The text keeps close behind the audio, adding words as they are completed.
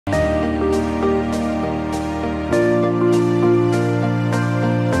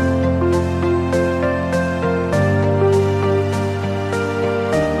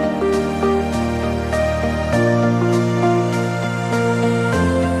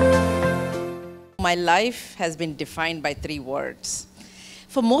my life has been defined by 3 words.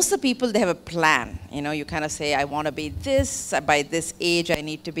 For most of the people, they have a plan. You know, you kind of say, I want to be this, by this age, I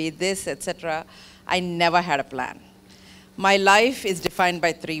need to be this, etc. I never had a plan. My life is defined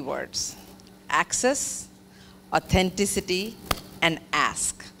by 3 words: access, authenticity, and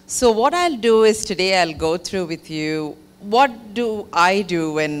ask. So what I'll do is today I'll go through with you what do I do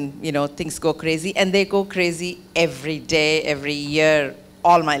when, you know, things go crazy, and they go crazy every day, every year,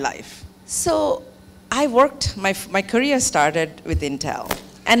 all my life. So I worked, my career started with Intel.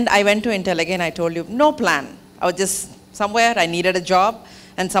 And I went to Intel again, I told you, no plan. I was just somewhere, I needed a job,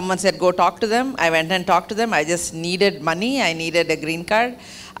 and someone said, go talk to them. I went and talked to them. I just needed money, I needed a green card.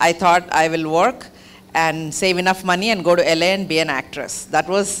 I thought I will work and save enough money and go to LA and be an actress. That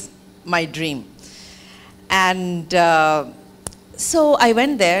was my dream. And so I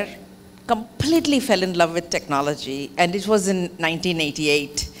went there, completely fell in love with technology, and it was in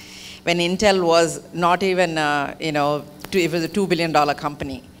 1988, when Intel was not even, you know, it was a $2 billion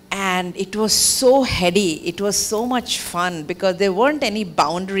company. And it was so heady, it was so much fun, because there weren't any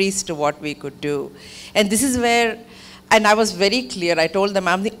boundaries to what we could do. And this is where, and I was very clear, I told them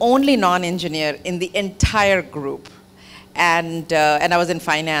I'm the only non-engineer in the entire group. And I was in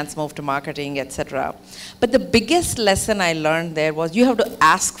finance, moved to marketing, etc. But the biggest lesson I learned there was you have to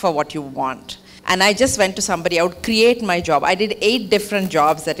ask for what you want. And I just went to somebody, I would create my job. I did 8 different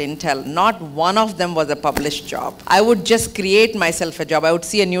jobs at Intel. Not one of them was a published job. I would just create myself a job. I would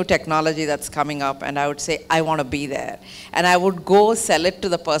see a new technology that's coming up, and I would say, I want to be there. And I would go sell it to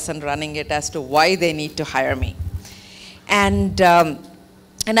the person running it as to why they need to hire me. And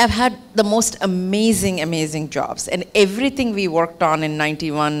I've had the most amazing, amazing jobs. And everything we worked on in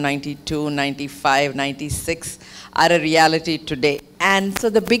 91, 92, 95, 96 are a reality today. And so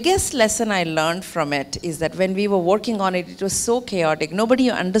the biggest lesson I learned from it is that when we were working on it, it was so chaotic. Nobody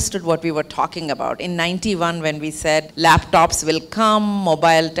understood what we were talking about. In 91, when we said laptops will come,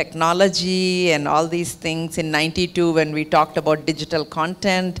 mobile technology, and all these things. In 92, when we talked about digital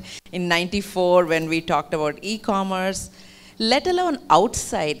content. In 94, when we talked about e-commerce. Let alone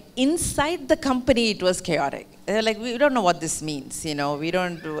outside, inside the company, it was chaotic. They're like, we don't know what this means, you know, we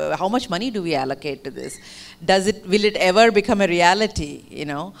don't, how much money do we allocate to this? Will it ever become a reality, you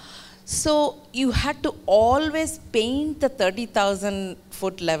know? So you had to always paint the 30,000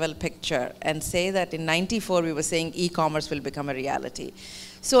 foot level picture and say that in 94 we were saying e-commerce will become a reality.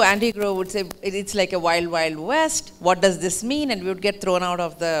 So Andy Grove would say, it's like a wild, wild west. What does this mean? And we would get thrown out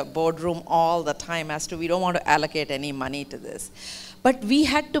of the boardroom all the time as to we don't want to allocate any money to this. But we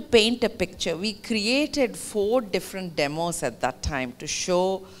had to paint a picture. We created 4 different demos at that time to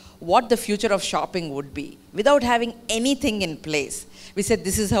show what the future of shopping would be without having anything in place. We said,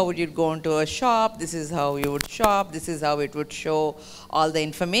 this is how you'd go into a shop, this is how you would shop, this is how it would show all the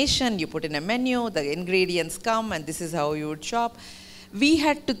information. You put in a menu, the ingredients come, and this is how you would shop. We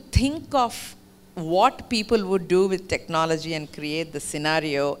had to think of what people would do with technology and create the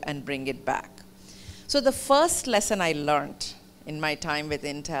scenario and bring it back. So the first lesson I learned in my time with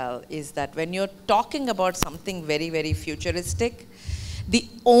Intel is that when you're talking about something very, very futuristic, the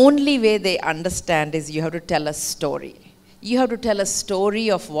only way they understand is you have to tell a story. You have to tell a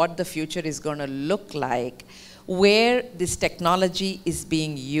story of what the future is going to look like, where this technology is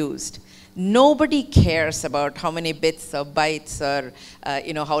being used. Nobody cares about how many bits or bytes or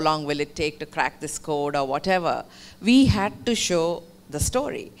you know, how long will it take to crack this code or whatever. We had to show the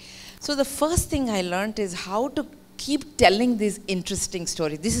story. So the first thing I learned is how to keep telling these interesting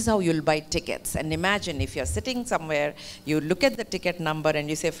stories. This is how you'll buy tickets. And imagine if you're sitting somewhere, you look at the ticket number and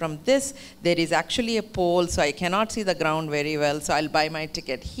you say, from this, there is actually a pole, so I cannot see the ground very well, so I'll buy my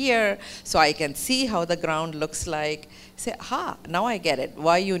ticket here, so I can see how the ground looks like. Say, aha, now I get it,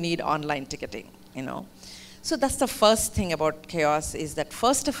 why you need online ticketing, you know. So that's the first thing about chaos, is that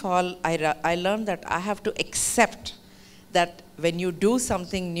first of all, I learned that I have to accept that when you do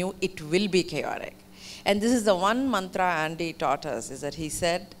something new, it will be chaotic. And this is the one mantra Andy taught us, is that he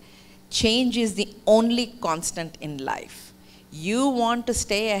said, change is the only constant in life. You want to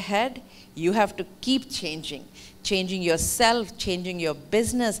stay ahead, you have to keep changing. Changing yourself, changing your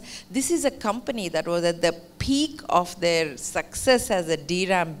business. This is a company that was at the peak of their success as a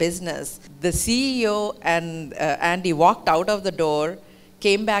DRAM business. The CEO and Andy walked out of the door,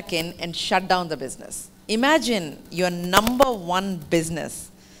 came back in, and shut down the business. Imagine your #1 business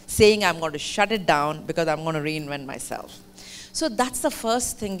saying, I'm going to shut it down because I'm going to reinvent myself. So that's the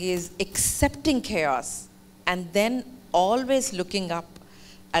first thing, is accepting chaos and then always looking up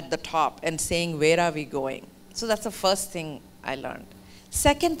at the top and saying, where are we going? So that's the first thing I learned.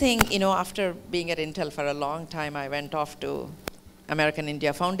 Second thing, you know, after being at Intel for a long time, I went off to American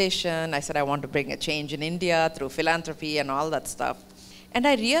India Foundation. I said I want to bring a change in India through philanthropy and all that stuff. And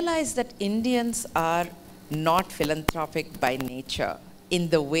I realized that Indians are not philanthropic by nature in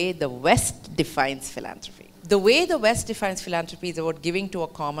the way the West defines philanthropy. The way the West defines philanthropy is about giving to a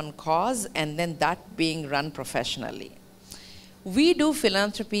common cause and then that being run professionally. We do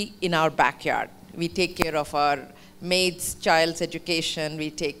philanthropy in our backyard. We take care of our maid's child's education,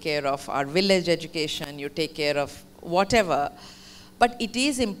 we take care of our village education, you take care of whatever. But it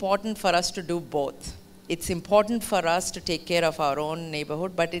is important for us to do both. It's important for us to take care of our own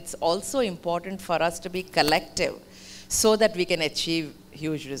neighborhood, but it's also important for us to be collective so that we can achieve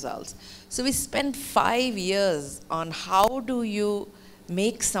huge results. So we spent 5 years on how do you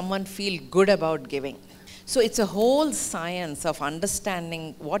make someone feel good about giving. So it's a whole science of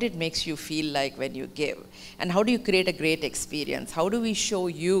understanding what it makes you feel like when you give. And how do you create a great experience? How do we show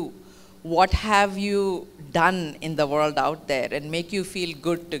you what have you done in the world out there and make you feel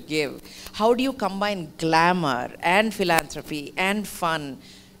good to give? How do you combine glamour and philanthropy and fun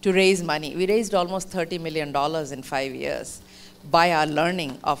to raise money? We raised almost $30 million in 5 years by our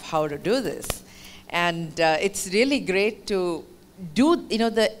learning of how to do this. And it's really great to do,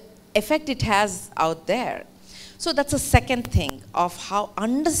 the effect it has out there. So that's a second thing of how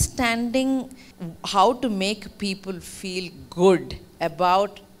understanding how to make people feel good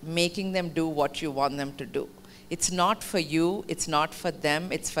about making them do what you want them to do. It's not for you, it's not for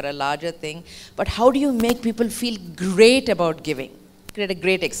them, it's for a larger thing. But how do you make people feel great about giving? Create a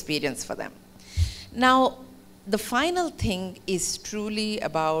great experience for them. Now, the final thing is truly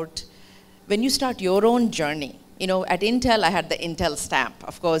about when you start your own journey. At Intel, I had the Intel stamp.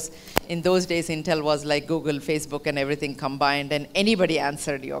 Of course, in those days, Intel was like Google, Facebook, and everything combined, and anybody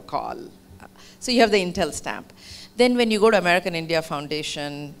answered your call. So you have the Intel stamp. Then when you go to American India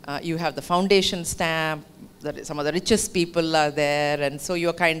Foundation, you have the foundation stamp, some of the richest people are there, and so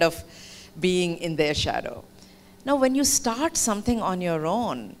you're kind of being in their shadow. Now, when you start something on your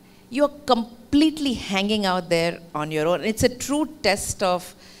own, you're completely hanging out there on your own. It's a true test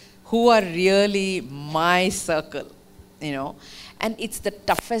of who are really my circle, and it's the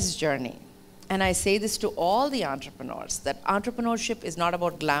toughest journey. And I say this to all the entrepreneurs, that entrepreneurship is not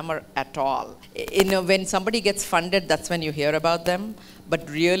about glamour at all. When somebody gets funded, that's when you hear about them, but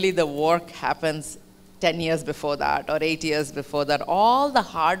really the work happens 10 years before that or 8 years before that, all the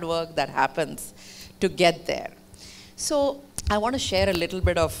hard work that happens to get there. So I want to share a little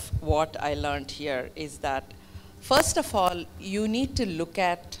bit of what I learned here is that, first of all, you need to look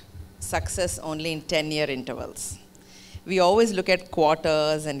at success only in 10-year intervals. We always look at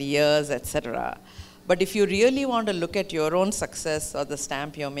quarters and years, etc. But if you really want to look at your own success or the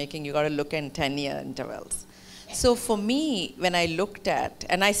stamp you're making, you got to look in 10-year intervals. So for me, when I looked at,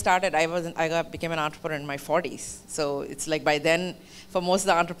 and I became an entrepreneur in my 40s. So it's like by then, for most of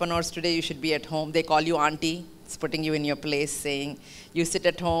the entrepreneurs today, you should be at home. They call you auntie. It's putting you in your place, saying, you sit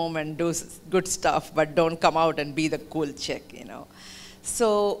at home and do good stuff, but don't come out and be the cool chick,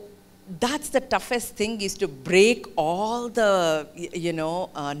 So that's the toughest thing, is to break all the,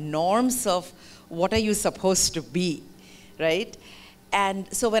 norms of what are you supposed to be, right?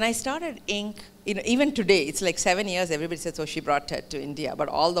 And so when I started Inc., even today, it's like 7 years, everybody says, oh, she brought Ted to India. But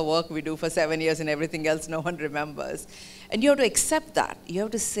all the work we do for 7 years and everything else, no one remembers. And you have to accept that. You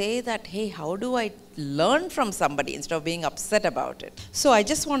have to say that, hey, how do I learn from somebody instead of being upset about it? So I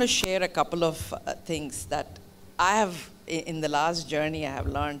just want to share a couple of things that I have, in the last journey I have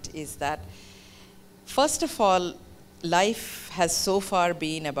learned, is that, first of all, life has so far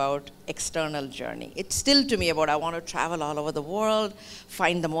been about external journey. It's still to me about I want to travel all over the world,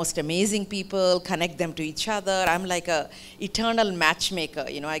 find the most amazing people, connect them to each other. I'm like a eternal matchmaker.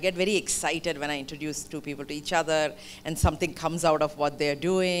 I get very excited when I introduce two people to each other and something comes out of what they're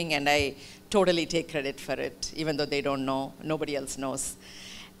doing, and I totally take credit for it, even though they don't know, nobody else knows.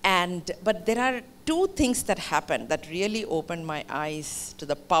 But there are two things that happened that really opened my eyes to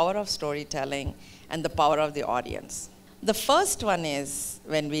the power of storytelling and the power of the audience. The first one is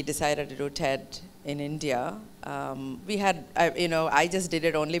when we decided to do TED in India. I just did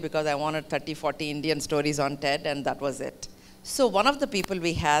it only because I wanted 30, 40 Indian stories on TED, and that was it. So one of the people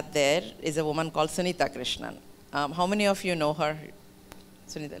we had there is a woman called Sunita Krishnan. How many of you know her?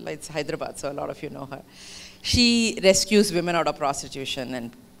 Sunita, it's Hyderabad, so a lot of you know her. She rescues women out of prostitution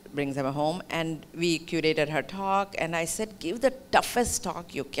and brings them home, and we curated her talk, and I said, give the toughest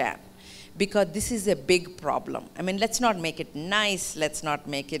talk you can, because this is a big problem. I mean, let's not make it nice, let's not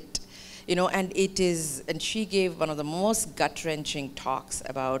make it, and she gave one of the most gut-wrenching talks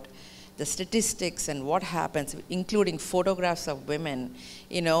about the statistics and what happens, including photographs of women,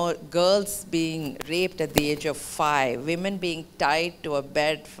 girls being raped at the age of 5, women being tied to a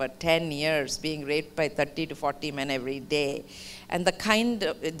bed for 10 years, being raped by 30 to 40 men every day, and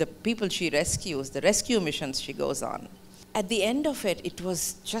the people she rescues, the rescue missions she goes on. At the end of it, it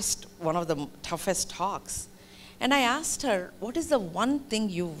was just one of the toughest talks. And I asked her, what is the one thing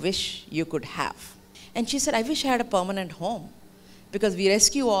you wish you could have? And she said, I wish I had a permanent home. Because we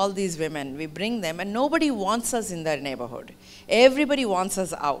rescue all these women, we bring them, and nobody wants us in their neighborhood. Everybody wants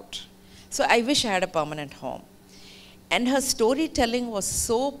us out. So I wish I had a permanent home. And her storytelling was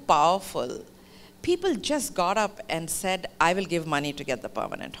so powerful. People just got up and said, I will give money to get the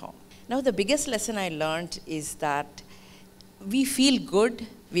permanent home. Now, the biggest lesson I learned is that we feel good,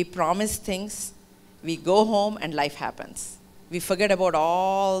 we promise things, we go home, and life happens. We forget about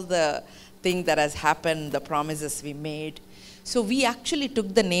all the thing that has happened, the promises we made. So we actually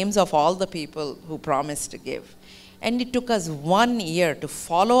took the names of all the people who promised to give. And it took us 1 year to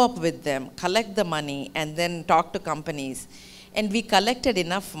follow up with them, collect the money, and then talk to companies. And we collected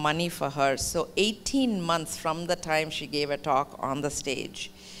enough money for her. So 18 months from the time she gave a talk on the stage,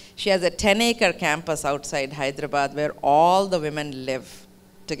 she has a 10-acre campus outside Hyderabad where all the women live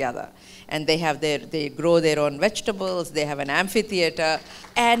together. And they grow their own vegetables, they have an amphitheater.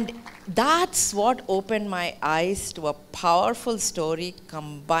 And that's what opened my eyes to a powerful story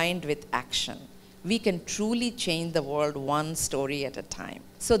combined with action. We can truly change the world one story at a time.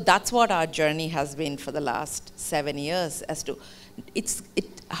 So that's what our journey has been for the last 7 years as to,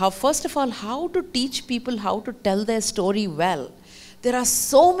 first of all, how to teach people how to tell their story well. There are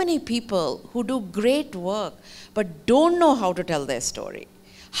so many people who do great work, but don't know how to tell their story.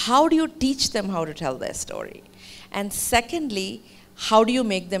 How do you teach them how to tell their story? And secondly, how do you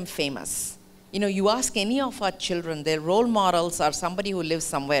make them famous? You ask any of our children, their role models are somebody who lives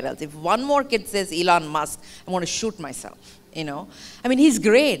somewhere else. If one more kid says Elon Musk, I want to shoot myself, I mean, he's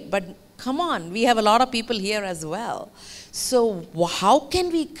great, but come on, we have a lot of people here as well. So how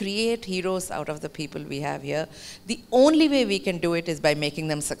can we create heroes out of the people we have here? The only way we can do it is by making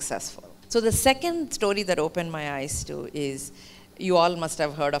them successful. So the second story that opened my eyes to is, you all must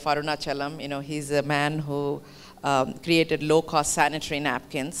have heard of Arunachalam. He's a man who created low-cost sanitary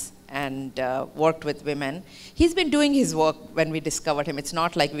napkins and worked with women. He's been doing his work when we discovered him. It's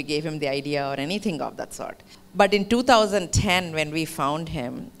not like we gave him the idea or anything of that sort. But in 2010, when we found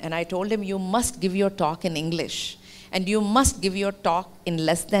him, and I told him, you must give your talk in English, and you must give your talk in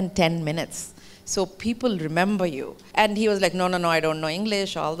less than 10 minutes. So people remember you. And he was like, no, I don't know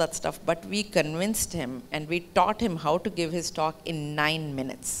English, all that stuff. But we convinced him and we taught him how to give his talk in 9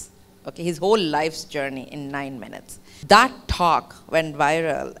 minutes. Okay, his whole life's journey in 9 minutes. That talk went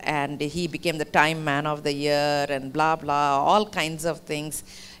viral and he became the Time Man of the Year and blah, blah, all kinds of things.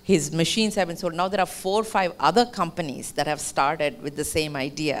 His machines have been sold. Now there are 4 or 5 other companies that have started with the same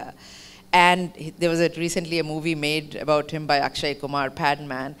idea. And there was recently a movie made about him by Akshay Kumar,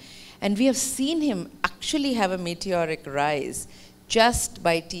 Padman. And we have seen him actually have a meteoric rise just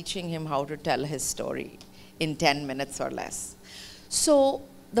by teaching him how to tell his story in 10 minutes or less. So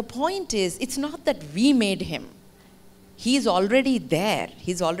the point is, it's not that we made him. He's already there.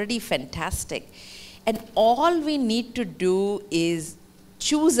 He's already fantastic. And all we need to do is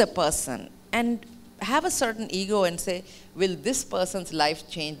choose a person and have a certain ego and say, will this person's life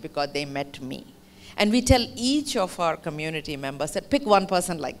change because they met me? And we tell each of our community members that pick one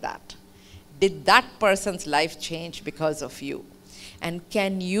person like that. Did that person's life change because of you? And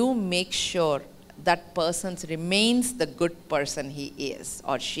can you make sure that person remains the good person he is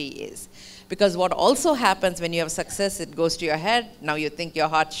or she is? Because what also happens when you have success, it goes to your head. Now you think you're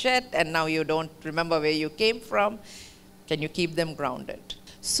hot shit, and now you don't remember where you came from. Can you keep them grounded?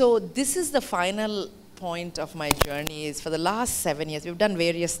 So this is the final point of my journey. Is for the last 7 years, we've done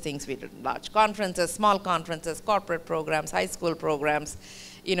various things. We did large conferences, small conferences, corporate programs, high school programs.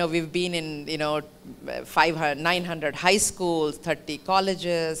 We've been in, 500, 900 high schools, 30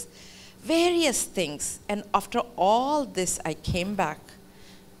 colleges, various things. And after all this, I came back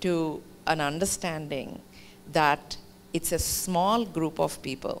to an understanding that it's a small group of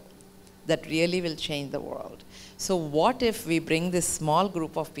people that really will change the world. So what if we bring this small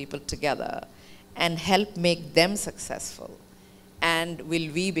group of people together and help make them successful? And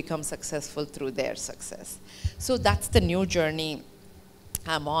will we become successful through their success? So that's the new journey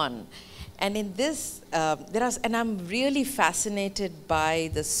I'm on. And in this, and I'm really fascinated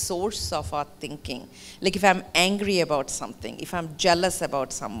by the source of our thinking. Like if I'm angry about something, if I'm jealous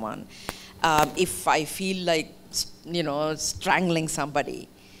about someone, if I feel like, strangling somebody,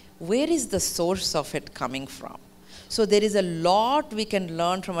 where is the source of it coming from? So there is a lot we can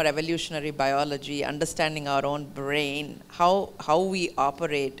learn from our evolutionary biology, understanding our own brain, how we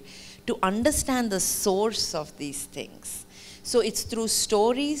operate, to understand the source of these things. So it's through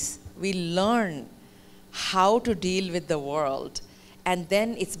stories we learn how to deal with the world. And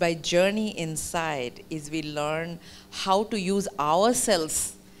then it's by journey inside is we learn how to use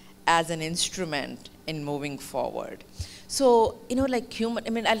ourselves as an instrument in moving forward. So, like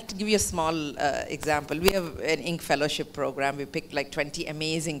human, I'll give you a small example. We have an Inc. fellowship program. We pick like 20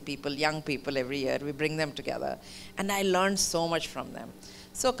 amazing people, young people every year. We bring them together. And I learned so much from them.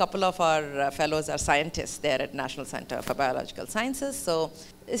 So a couple of our fellows are scientists there at National Center for Biological Sciences. So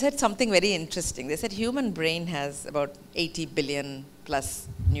they said something very interesting. They said human brain has about 80 billion plus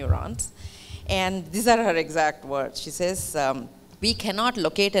neurons. And these are her exact words. She says, we cannot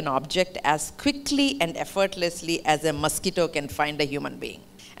locate an object as quickly and effortlessly as a mosquito can find a human being.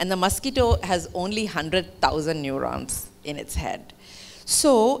 And the mosquito has only 100,000 neurons in its head.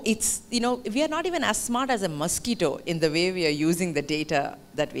 So it's, we are not even as smart as a mosquito in the way we are using the data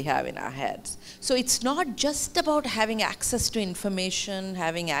that we have in our heads. So it's not just about having access to information,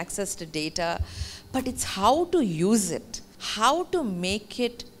 having access to data, but it's how to use it, how to make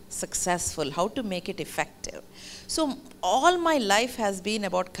it successful, how to make it effective. So all my life has been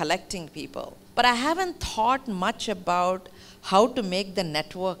about collecting people, but I haven't thought much about how to make the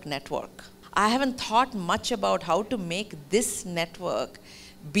network. I haven't thought much about how to make this network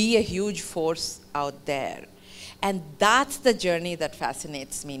be a huge force out there. And that's the journey that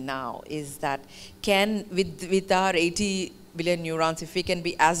fascinates me now, is that with our 80 billion neurons, if we can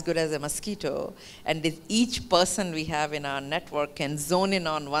be as good as a mosquito, and if each person we have in our network can zone in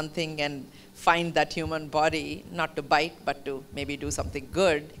on one thing and find that human body, not to bite, but to maybe do something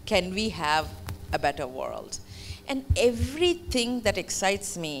good, can we have a better world? And everything that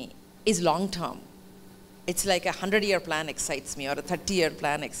excites me is long term. It's like a 100-year plan excites me, or a 30-year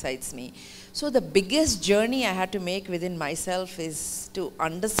plan excites me. So the biggest journey I had to make within myself is to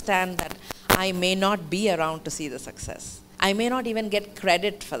understand that I may not be around to see the success. I may not even get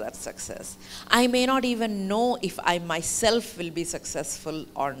credit for that success. I may not even know if I myself will be successful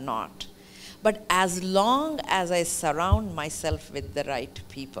or not. But as long as I surround myself with the right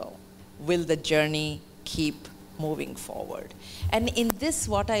people, will the journey keep moving forward. And in this,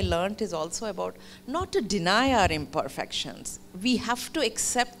 what I learned is also about not to deny our imperfections. We have to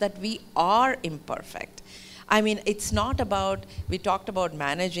accept that we are imperfect. It's not about, we talked about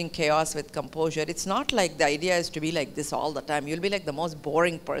managing chaos with composure. It's not like the idea is to be like this all the time. You'll be like the most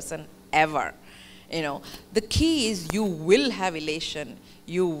boring person ever. The key is you will have elation.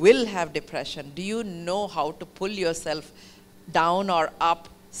 You will have depression. Do you know how to pull yourself down or up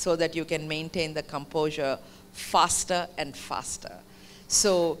so that you can maintain the composure faster and faster?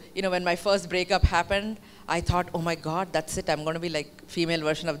 So, when my first breakup happened, I thought, oh my God, that's it. I'm going to be like female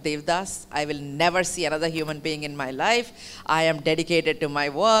version of Devdas. I will never see another human being in my life. I am dedicated to my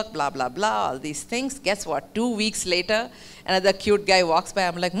work, blah, blah, blah, all these things. Guess what? 2 weeks later, another cute guy walks by.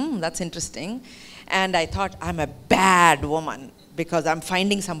 I'm like, that's interesting. And I thought, I'm a bad woman because I'm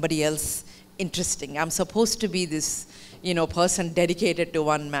finding somebody else interesting. I'm supposed to be this, person dedicated to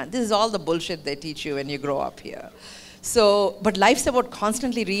one man. This is all the bullshit they teach you when you grow up here. So, but life's about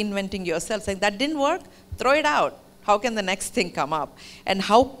constantly reinventing yourself, saying that didn't work, throw it out. How can the next thing come up? And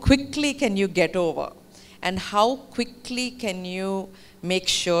how quickly can you get over? And how quickly can you make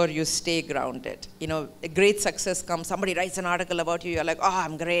sure you stay grounded? A great success comes, somebody writes an article about you, you're like, oh,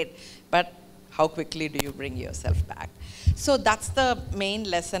 I'm great. But how quickly do you bring yourself back? So that's the main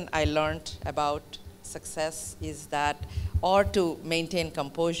lesson I learned about success, is that, or to maintain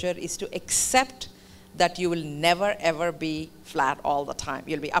composure, is to accept that you will never ever be flat all the time.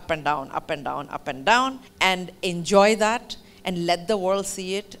 You'll be up and down, up and down, up and down, and enjoy that and let the world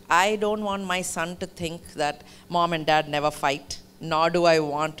see it. I don't want my son to think that mom and dad never fight, nor do I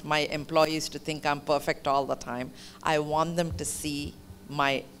want my employees to think I'm perfect all the time. I want them to see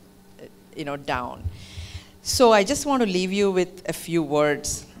my, down. So I just want to leave you with a few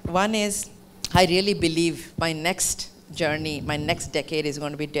words. One is, I really believe my next journey, my next decade is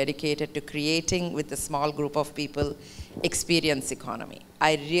going to be dedicated to creating, with a small group of people, experience economy.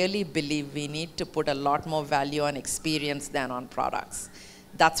 I really believe we need to put a lot more value on experience than on products.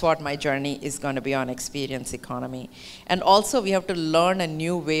 That's what my journey is going to be, on experience economy. And also we have to learn a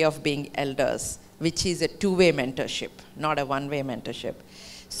new way of being elders, which is a two-way mentorship, not a one-way mentorship.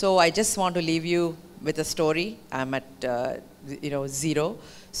 So I just want to leave you with a story. I'm at 0.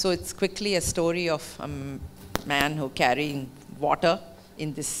 So it's quickly a story of a man who carrying water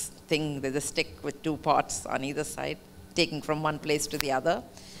in this thing with a stick with 2 pots on either side, taking from one place to the other.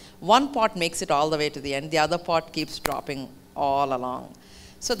 One pot makes it all the way to the end. The other pot keeps dropping all along.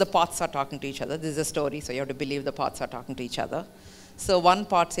 So the pots are talking to each other. This is a story, so you have to believe the pots are talking to each other. So one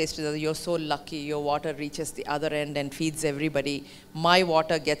pot says to the other, you're so lucky, your water reaches the other end and feeds everybody. My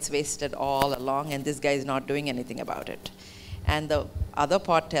water gets wasted all along, and this guy is not doing anything about it. And the other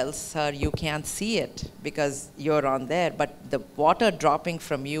pot tells her, you can't see it because you're on there, but the water dropping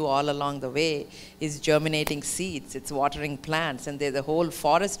from you all along the way is germinating seeds, it's watering plants, and there's a whole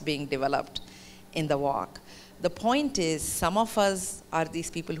forest being developed in the walk. The point is, some of us are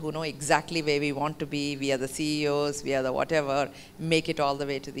these people who know exactly where we want to be. We are the CEOs, we are the whatever, make it all the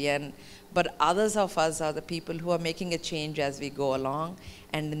way to the end. But others of us are the people who are making a change as we go along.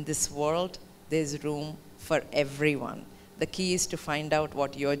 And in this world, there's room for everyone. The key is to find out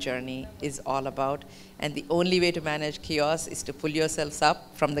what your journey is all about. And the only way to manage chaos is to pull yourselves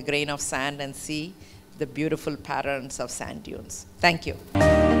up from the grain of sand and see the beautiful patterns of sand dunes. Thank you.